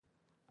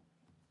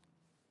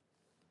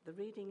The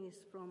reading is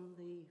from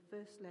the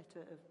first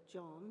letter of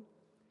John,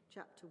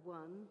 chapter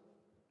 1,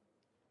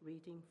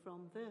 reading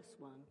from verse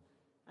 1,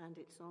 and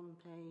it's on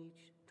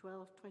page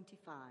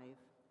 1225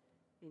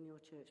 in your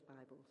church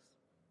Bibles.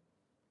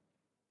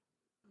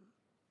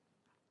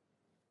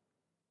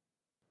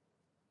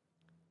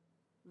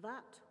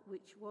 That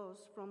which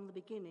was from the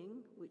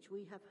beginning, which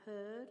we have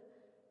heard,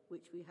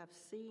 which we have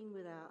seen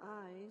with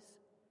our eyes,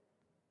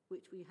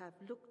 which we have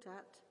looked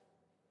at,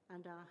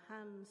 and our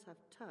hands have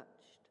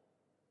touched,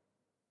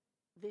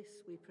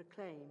 this we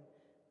proclaim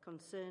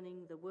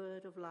concerning the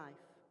word of life.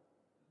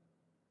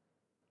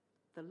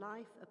 The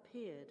life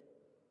appeared.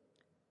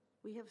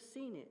 We have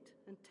seen it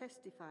and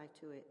testify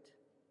to it.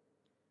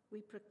 We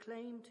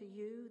proclaim to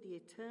you the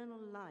eternal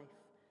life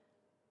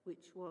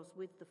which was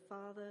with the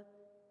Father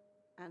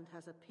and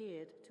has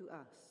appeared to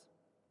us.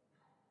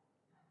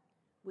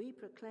 We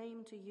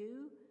proclaim to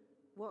you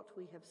what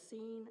we have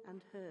seen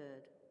and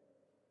heard,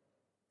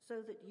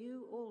 so that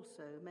you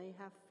also may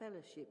have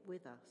fellowship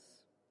with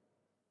us.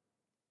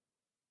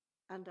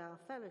 And our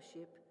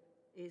fellowship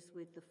is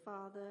with the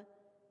Father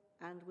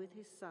and with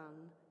his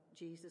Son,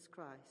 Jesus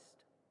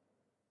Christ.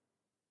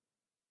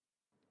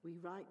 We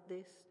write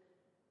this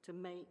to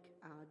make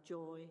our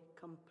joy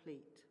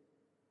complete.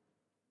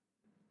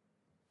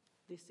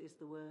 This is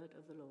the word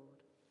of the Lord.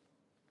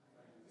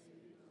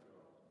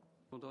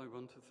 Lord, I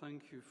want to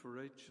thank you for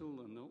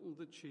Rachel and all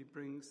that she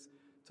brings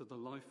to the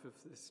life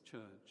of this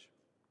church.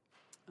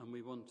 And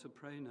we want to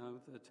pray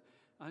now that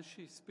as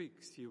she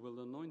speaks, you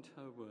will anoint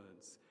her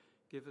words.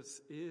 Give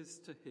us ears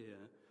to hear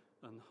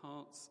and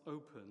hearts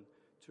open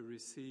to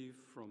receive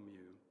from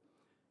you.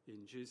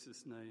 In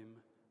Jesus' name,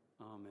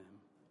 amen.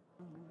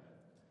 Amen.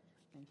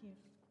 Thank you.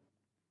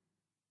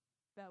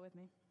 Bear with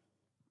me.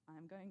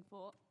 I'm going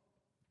for...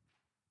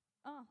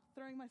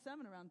 throwing my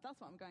sermon around.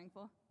 That's what I'm going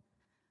for.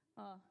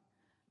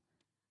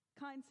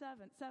 Kind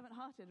servant,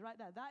 servant-hearted, right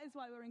there. That is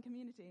why we're in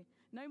community.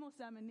 No more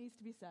sermon needs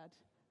to be said.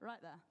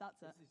 Right there, that's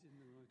it. Is it in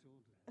the right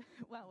order?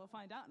 Well, we'll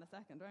find out in a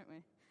second, won't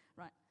we?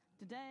 Right.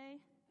 Today,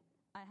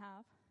 I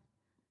have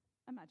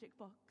a magic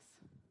box.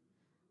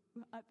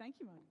 Thank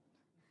you, Mike.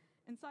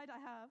 Inside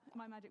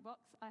my magic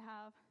box, I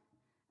have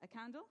a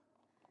candle,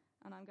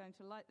 and I'm going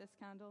to light this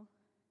candle.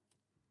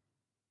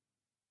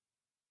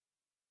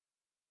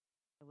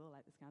 I will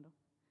light this candle.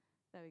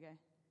 There we go.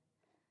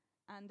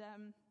 And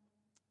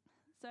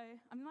so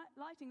I'm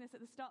lighting this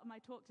at the start of my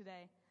talk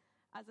today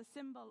as a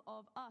symbol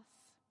of us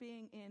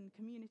being in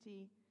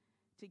community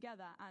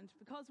together. And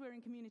because we're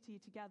in community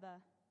together,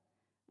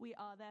 we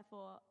are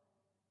therefore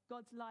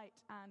God's light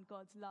and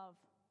God's love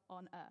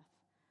on earth.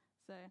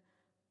 So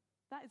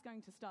that is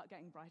going to start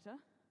getting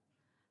brighter,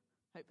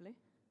 hopefully,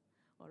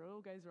 or it all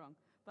goes wrong.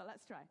 But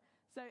let's try.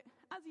 So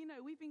as you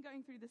know, we've been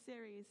going through the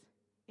series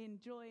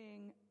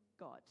Enjoying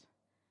God.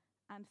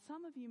 And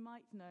some of you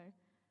might know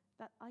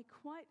that I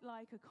quite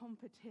like a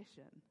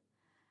competition.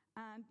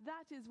 And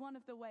that is one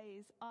of the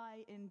ways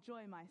I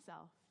enjoy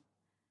myself.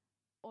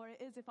 Or it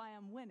is if I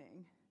am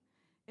winning.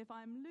 If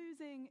I'm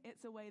losing,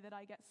 it's a way that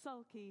I get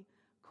sulky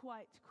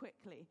quite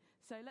quickly.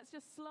 So let's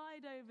just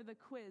slide over the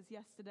quiz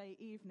yesterday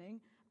evening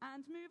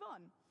and move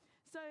on.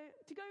 So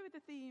to go with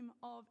the theme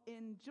of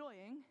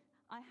enjoying,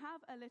 I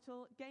have a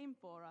little game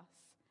for us.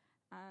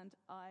 And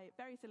I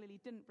very sillily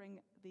didn't bring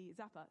the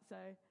zapper. So,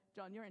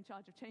 John, you're in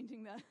charge of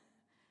changing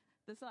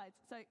the slides.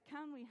 So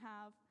can we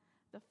have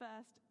the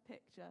first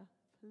picture,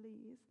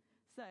 please?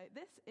 So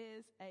this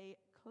is a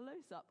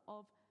close-up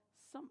of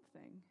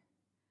something.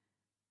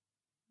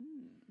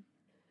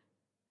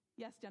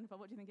 Yes, Jennifer,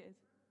 what do you think it is?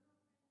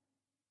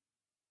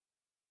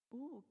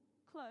 Ooh,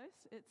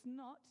 close. It's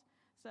not.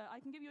 So I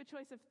can give you a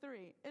choice of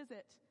 3. Is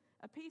it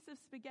a piece of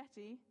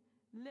spaghetti,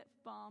 lip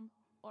balm,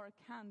 or a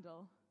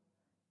candle?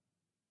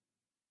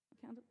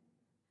 A candle?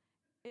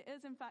 It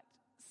is, in fact,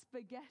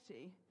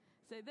 spaghetti.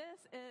 So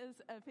this is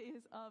a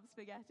piece of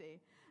spaghetti.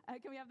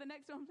 Can we have the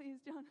next one, please,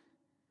 John?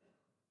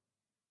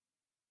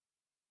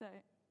 So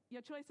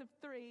your choice of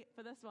 3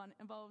 for this one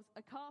involves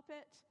a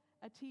carpet,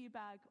 a tea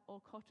bag,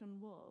 or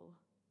cotton wool.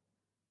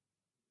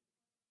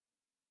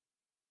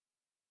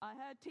 I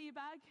heard tea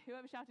bag.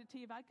 Whoever shouted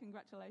tea bag,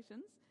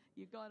 congratulations.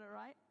 You got it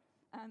right.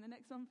 And the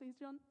next one, please,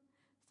 John.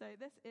 So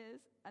this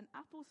is an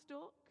apple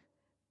stalk,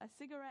 a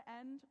cigarette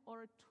end,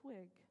 or a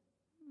twig.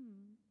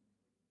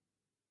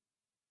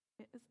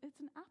 It's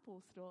an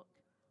apple stalk.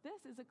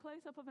 This is a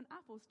close-up of an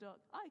apple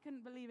stalk. I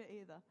couldn't believe it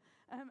either.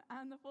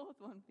 And the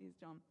fourth one, please,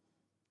 John.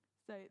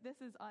 So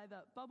this is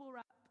either bubble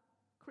wrap,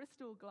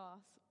 crystal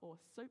glass, or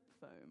soap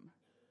foam.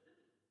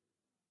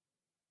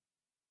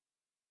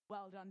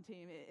 Well done,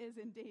 team. It is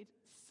indeed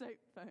soap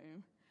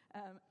foam.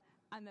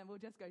 And then we'll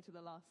just go to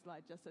the last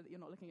slide just so that you're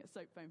not looking at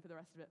soap foam for the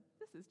rest of it.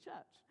 This is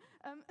church.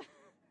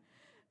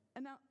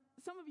 And now,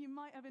 some of you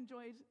might have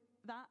enjoyed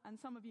that, and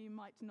some of you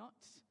might not,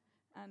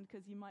 and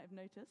because you might have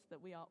noticed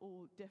that we are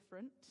all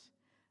different.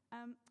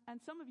 And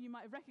some of you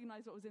might have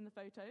recognized what was in the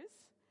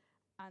photos,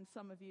 and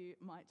some of you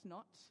might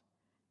not.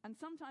 And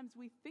sometimes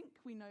we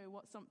think we know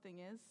what something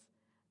is,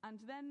 and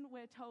then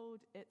we're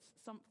told it's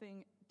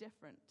something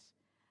different.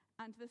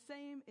 And the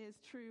same is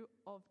true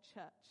of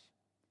church.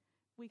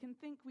 We can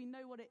think we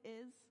know what it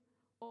is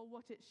or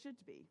what it should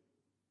be.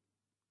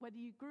 Whether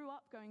you grew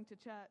up going to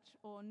church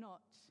or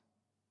not,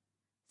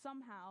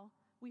 somehow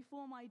we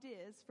form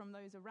ideas from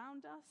those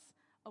around us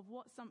of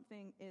what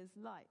something is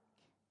like.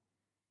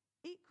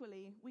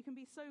 Equally, we can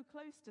be so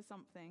close to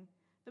something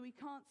that we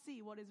can't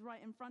see what is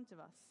right in front of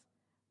us,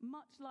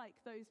 much like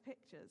those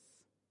pictures.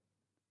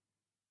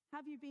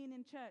 Have you been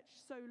in church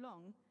so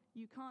long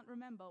you can't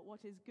remember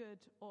what is good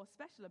or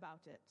special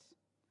about it?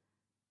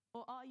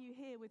 Or are you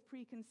here with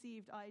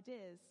preconceived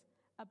ideas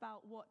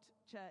about what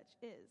church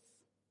is?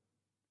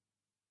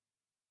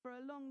 For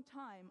a long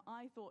time,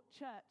 I thought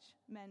church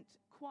meant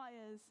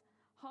choirs,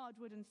 hard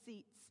wooden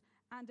seats,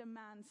 and a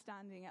man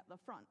standing at the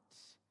front.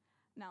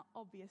 Now,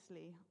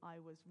 obviously, I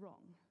was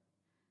wrong.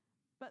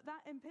 But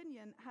that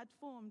opinion had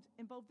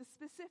involved the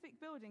specific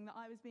building that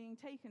I was being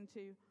taken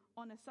to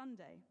on a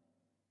Sunday.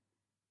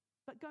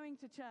 But going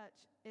to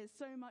church is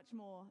so much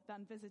more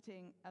than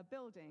visiting a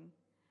building.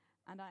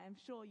 And I am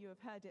sure you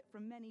have heard it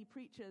from many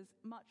preachers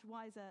much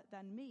wiser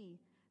than me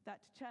that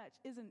church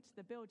isn't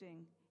the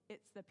building,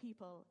 it's the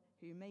people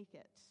who make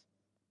it.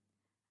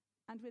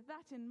 And with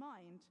that in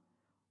mind,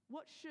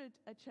 what should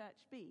a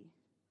church be?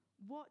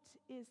 What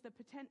is the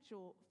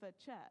potential for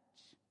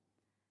church?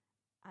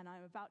 And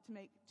I'm about to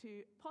make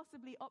two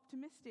possibly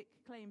optimistic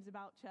claims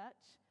about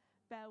church.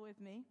 Bear with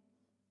me.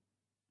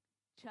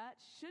 Church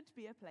should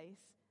be a place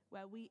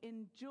where we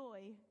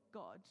enjoy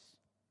God.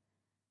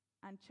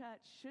 And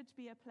church should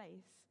be a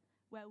place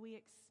where we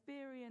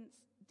experience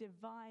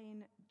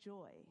divine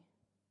joy.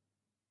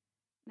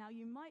 Now,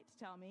 you might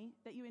tell me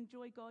that you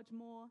enjoy God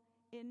more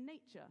in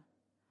nature,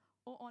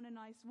 or on a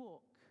nice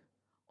walk,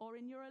 or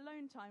in your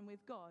alone time with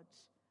God,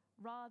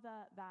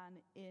 rather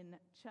than in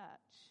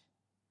church.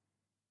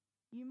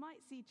 You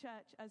might see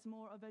church as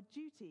more of a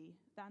duty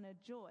than a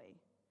joy,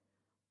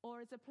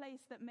 or as a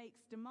place that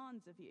makes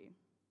demands of you.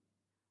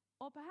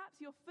 Or perhaps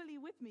you're fully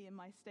with me in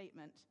my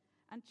statement,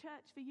 and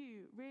church for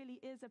you really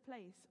is a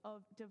place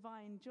of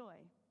divine joy.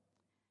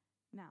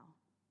 Now,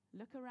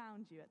 look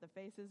around you at the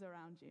faces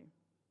around you.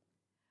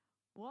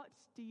 What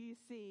do you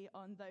see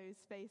on those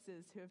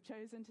faces who have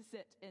chosen to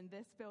sit in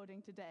this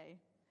building today?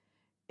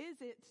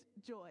 Is it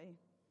joy?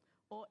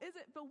 Or is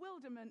it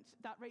bewilderment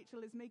that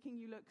Rachel is making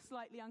you look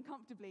slightly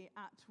uncomfortably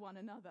at one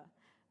another?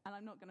 And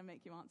I'm not going to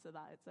make you answer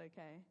that, it's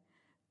okay.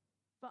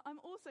 But I'm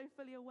also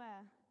fully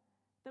aware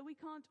that we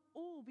can't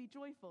all be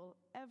joyful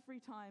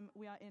every time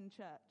we are in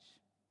church.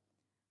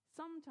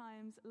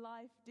 Sometimes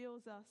life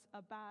deals us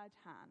a bad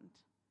hand.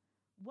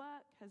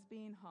 Work has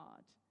been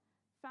hard.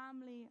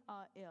 Family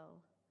are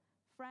ill.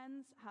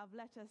 Friends have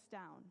let us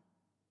down.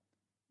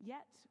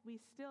 Yet we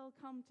still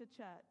come to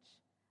church,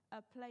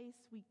 a place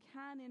we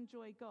can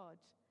enjoy God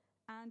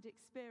and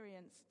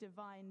experience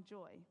divine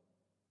joy.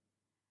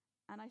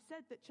 And I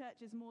said that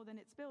church is more than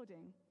its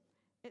building.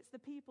 It's the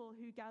people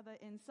who gather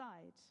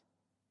inside.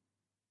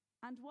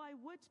 And why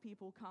would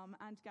people come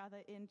and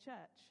gather in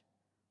church?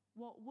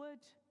 What would,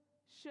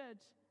 should,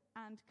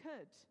 and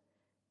could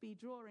be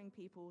drawing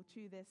people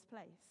to this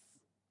place?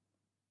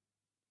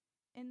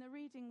 In the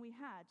reading we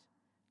had,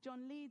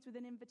 John leads with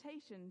an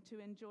invitation to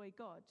enjoy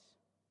God.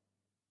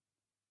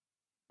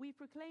 We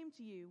proclaim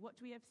to you what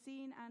we have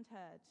seen and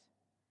heard,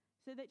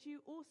 so that you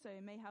also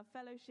may have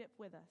fellowship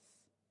with us.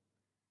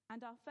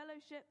 And our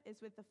fellowship is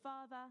with the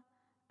Father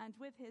and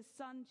with his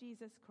Son,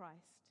 Jesus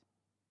Christ.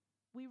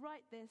 We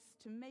write this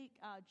to make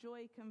our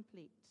joy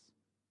complete.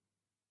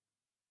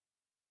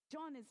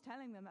 John is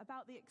telling them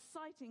about the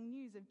exciting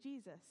news of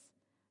Jesus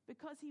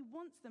because he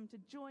wants them to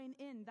join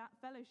in that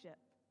fellowship.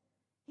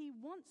 He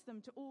wants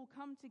them to all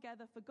come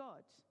together for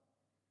God.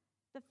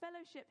 The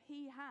fellowship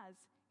he has,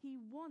 he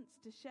wants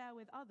to share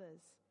with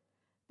others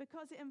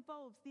because it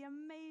involves the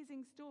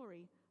amazing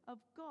story of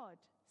God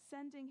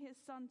sending his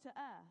Son to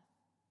earth.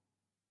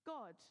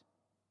 God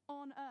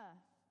on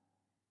earth.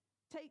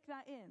 Take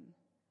that in.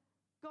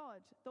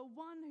 God, the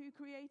one who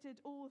created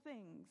all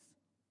things,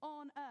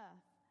 on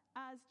earth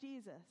as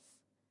Jesus.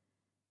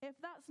 If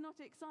that's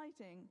not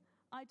exciting,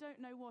 I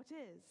don't know what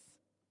is.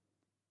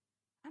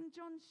 And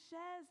John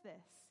shares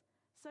this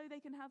so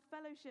they can have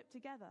fellowship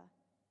together.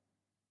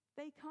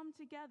 They come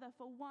together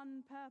for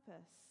one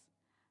purpose.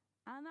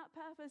 And that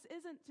purpose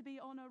isn't to be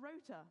on a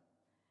rota.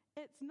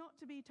 It's not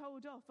to be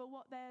told off for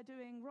what they're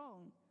doing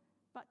wrong,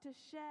 but to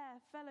share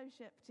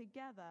fellowship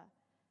together,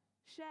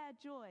 share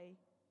joy,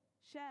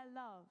 share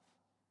love,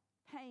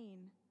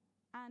 pain,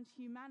 and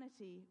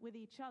humanity with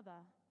each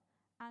other,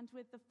 and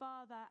with the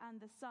Father and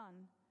the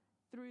Son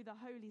through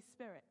the Holy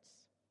Spirit.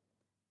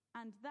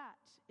 And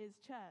that is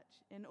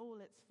church in all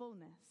its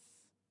fullness.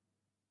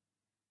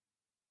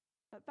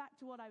 But back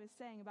to what I was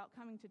saying about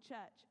coming to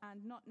church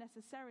and not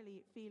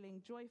necessarily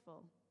feeling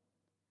joyful.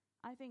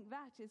 I think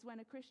that is when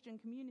a Christian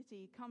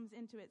community comes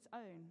into its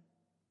own.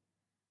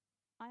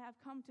 I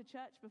have come to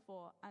church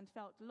before and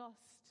felt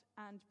lost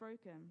and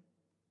broken.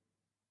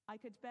 I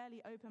could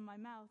barely open my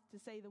mouth to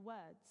say the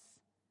words.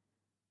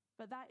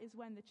 But that is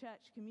when the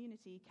church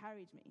community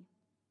carried me.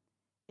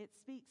 It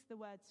speaks the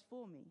words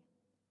for me,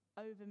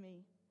 over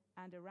me,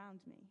 and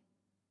around me.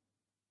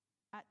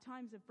 At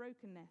times of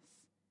brokenness,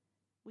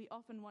 we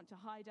often want to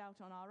hide out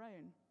on our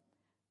own,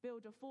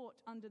 build a fort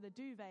under the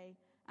duvet,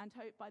 and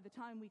hope by the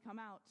time we come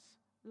out,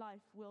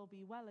 life will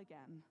be well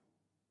again.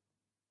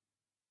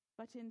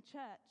 But in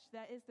church,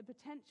 there is the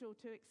potential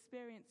to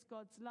experience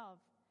God's love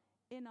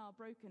in our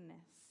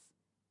brokenness,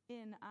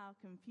 in our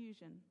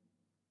confusion.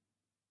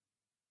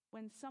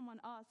 When someone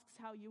asks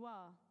how you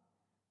are,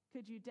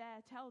 could you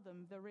dare tell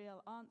them the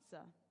real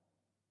answer?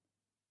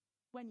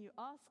 When you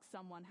ask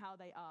someone how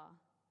they are,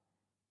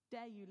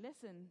 dare you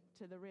listen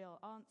to the real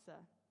answer?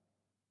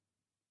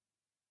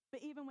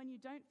 But even when you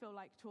don't feel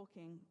like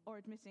talking or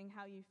admitting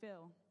how you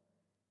feel,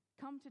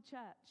 come to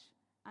church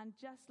and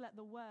just let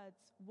the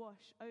words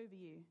wash over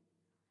you.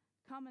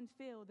 Come and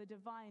feel the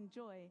divine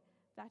joy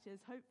that is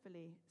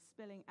hopefully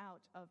spilling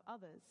out of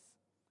others.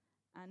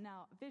 And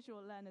now,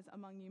 visual learners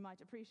among you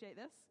might appreciate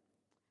this.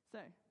 So,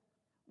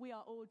 we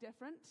are all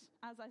different,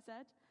 as I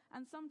said,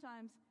 and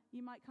sometimes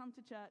you might come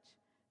to church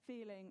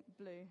feeling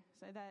blue.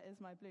 So there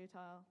is my blue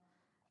tile.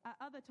 At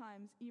other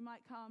times, you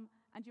might come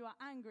and you are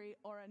angry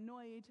or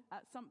annoyed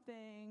at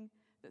something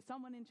that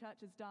someone in church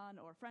has done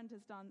or a friend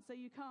has done. So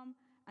you come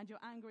and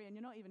you're angry and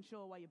you're not even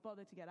sure why you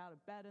bothered to get out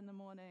of bed in the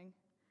morning.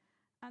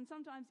 And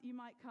sometimes you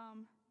might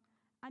come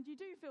and you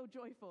do feel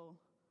joyful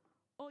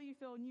or you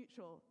feel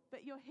neutral,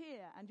 but you're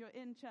here and you're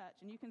in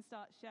church and you can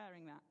start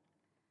sharing that.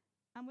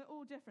 And we're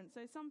all different.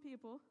 So some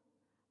people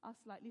are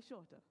slightly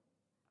shorter,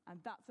 and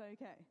that's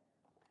okay.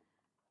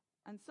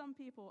 And some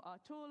people are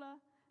taller,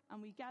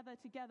 and we gather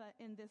together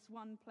in this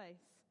one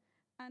place.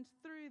 And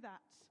through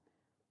that,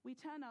 we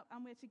turn up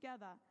and we're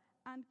together,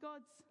 and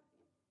God's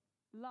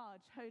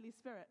large Holy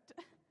Spirit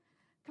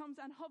comes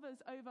and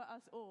hovers over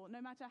us all,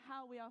 no matter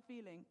how we are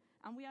feeling.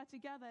 And we are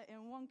together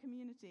in one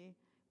community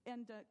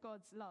under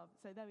God's love.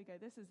 So there we go.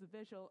 This is the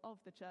visual of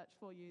the church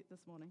for you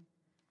this morning.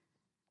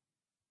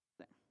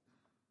 So,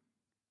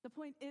 the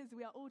point is,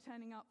 we are all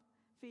turning up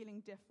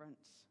feeling different.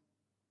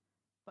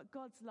 But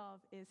God's love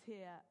is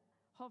here,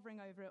 hovering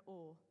over it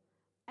all,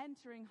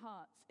 entering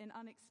hearts in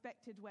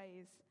unexpected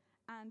ways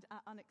and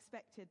at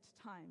unexpected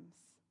times.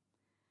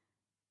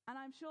 And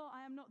I'm sure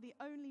I am not the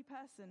only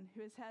person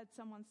who has heard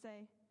someone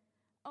say,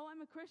 "Oh,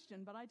 I'm a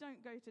Christian, but I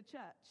don't go to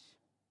church."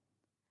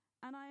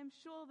 And I am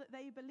sure that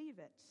they believe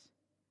it.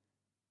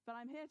 But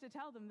I'm here to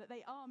tell them that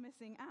they are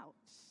missing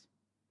out.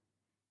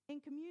 In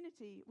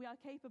community, we are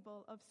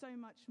capable of so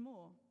much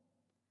more.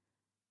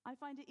 I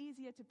find it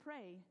easier to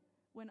pray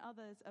when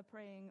others are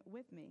praying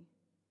with me.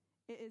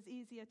 It is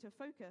easier to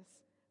focus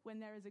when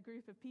there is a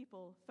group of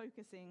people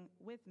focusing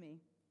with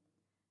me.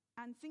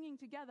 And singing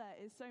together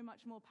is so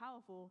much more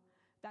powerful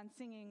than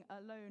singing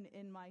alone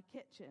in my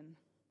kitchen.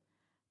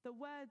 The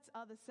words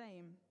are the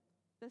same.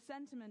 The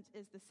sentiment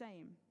is the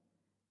same.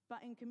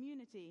 But in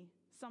community,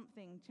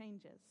 something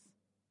changes.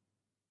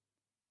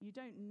 You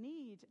don't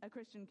need a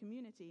Christian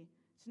community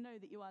to know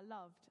that you are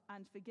loved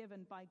and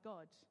forgiven by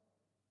God,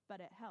 but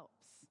it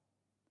helps.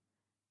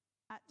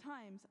 At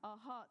times, our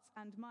hearts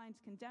and minds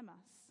condemn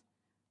us.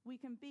 We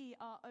can be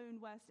our own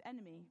worst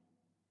enemy.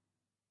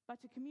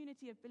 But a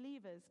community of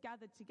believers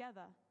gathered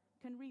together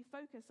can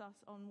refocus us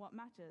on what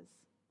matters,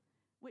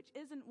 which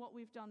isn't what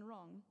we've done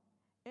wrong.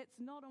 It's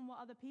not on what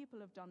other people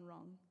have done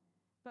wrong,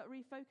 but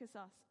refocus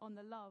us on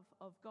the love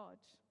of God.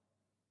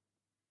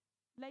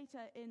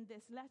 Later in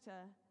this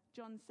letter,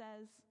 John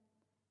says,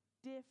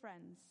 "Dear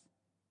friends,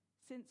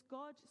 since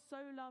God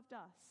so loved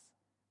us,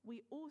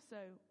 we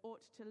also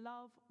ought to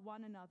love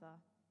one another.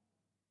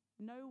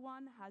 No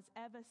one has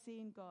ever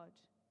seen God,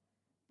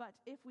 but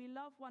if we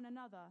love one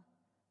another,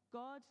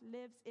 God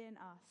lives in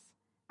us,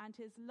 and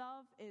his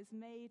love is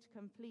made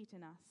complete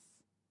in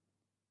us."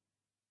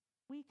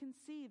 We can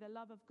see the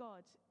love of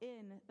God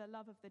in the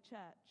love of the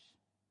church.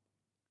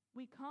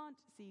 We can't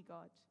see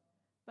God,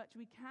 but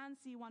we can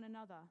see one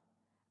another,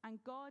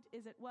 and God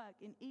is at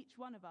work in each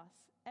one of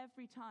us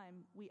every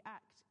time we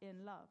act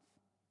in love.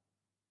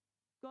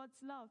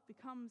 God's love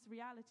becomes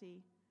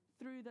reality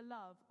through the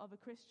love of a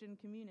Christian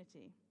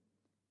community.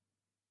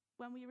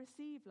 When we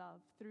receive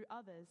love through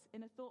others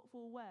in a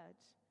thoughtful word,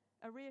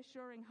 a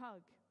reassuring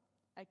hug,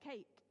 a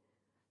cake,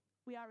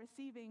 we are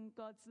receiving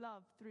God's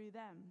love through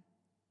them.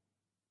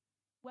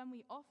 When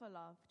we offer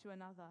love to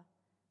another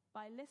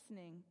by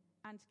listening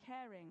and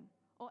caring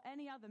or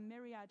any other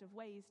myriad of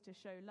ways to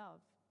show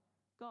love,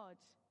 God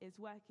is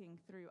working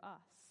through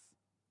us.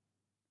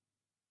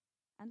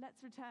 And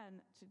let's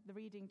return to the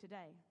reading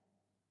today.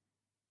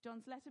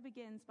 John's letter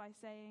begins by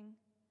saying,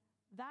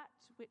 "That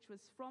which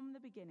was from the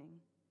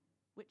beginning,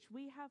 which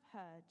we have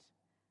heard,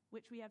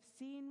 which we have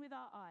seen with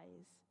our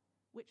eyes,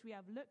 which we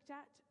have looked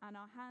at and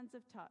our hands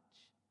have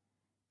touched,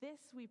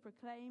 this we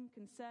proclaim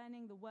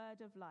concerning the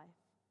word of life.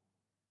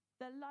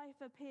 The life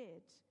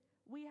appeared,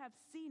 we have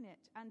seen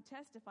it and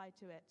testified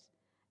to it,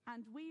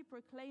 and we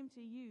proclaim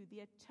to you the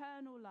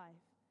eternal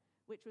life,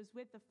 which was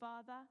with the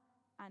Father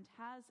and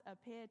has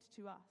appeared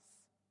to us."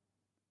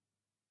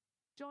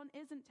 John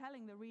isn't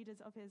telling the readers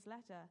of his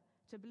letter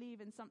to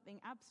believe in something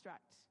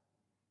abstract.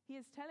 He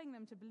is telling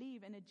them to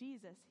believe in a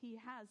Jesus he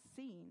has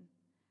seen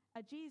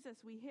a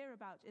Jesus we hear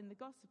about in the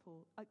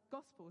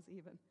Gospels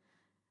even,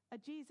 a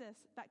Jesus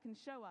that can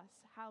show us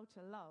how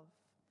to love,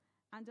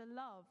 and a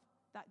love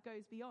that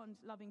goes beyond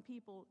loving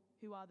people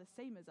who are the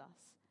same as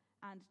us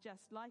and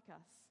just like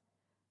us,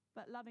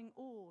 but loving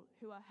all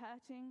who are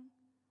hurting,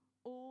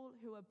 all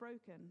who are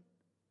broken,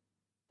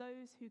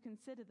 those who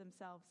consider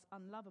themselves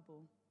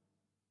unlovable.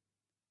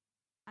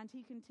 And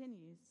he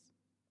continues,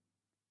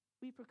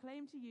 "We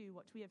proclaim to you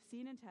what we have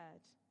seen and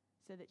heard,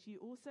 so that you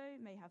also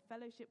may have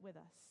fellowship with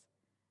us.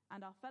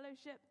 And our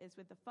fellowship is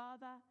with the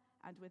Father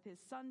and with his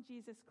Son,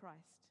 Jesus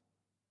Christ.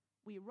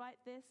 We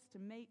write this to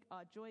make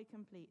our joy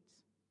complete."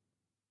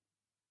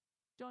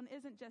 John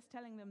isn't just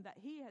telling them that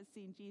he has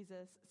seen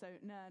Jesus, so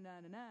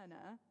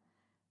no,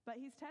 but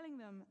he's telling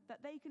them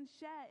that they can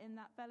share in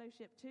that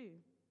fellowship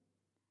too.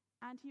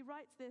 And he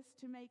writes this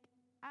to make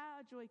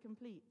our joy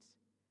complete,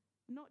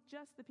 not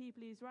just the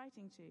people he's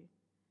writing to,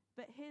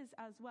 but his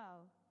as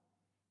well.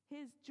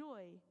 His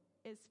joy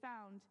is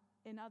found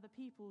in other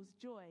people's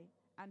joy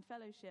and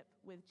fellowship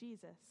with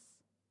Jesus.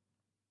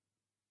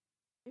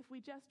 If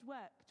we just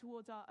work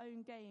towards our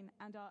own gain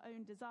and our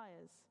own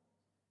desires,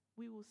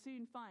 we will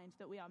soon find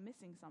that we are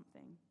missing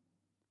something.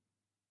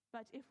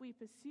 But if we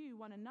pursue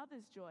one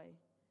another's joy,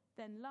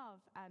 then love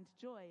and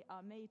joy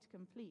are made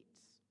complete.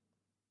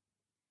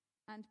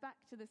 And back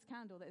to this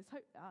candle that is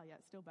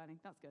it's still burning,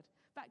 that's good.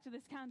 Back to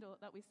this candle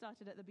that we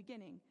started at the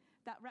beginning,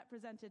 that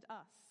represented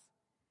us.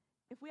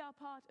 If we are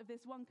part of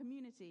this one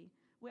community,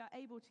 we are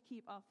able to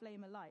keep our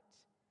flame alight.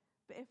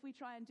 But if we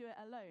try and do it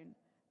alone,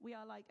 we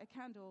are like a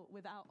candle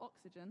without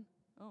oxygen.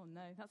 Oh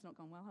no, that's not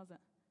gone well, has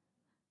it?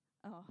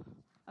 Oh,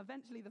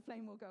 eventually the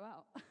flame will go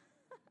out.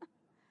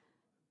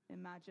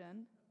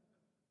 Imagine.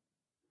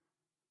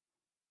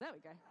 There we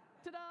go.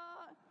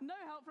 Ta-da! No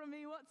help from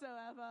me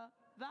whatsoever.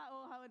 That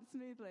all went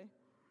smoothly.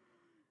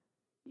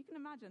 You can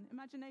imagine.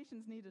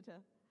 Imagination's needed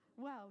here.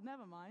 Well,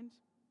 never mind.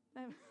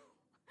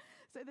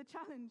 So the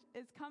challenge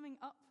is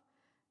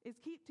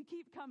to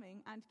keep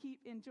coming and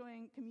keep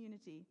enjoying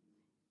community,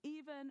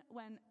 even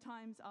when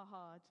times are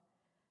hard.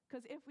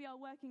 Because if we are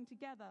working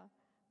together,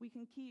 we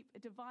can keep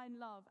divine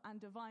love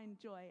and divine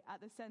joy at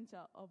the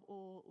center of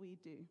all we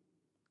do.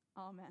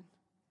 Amen.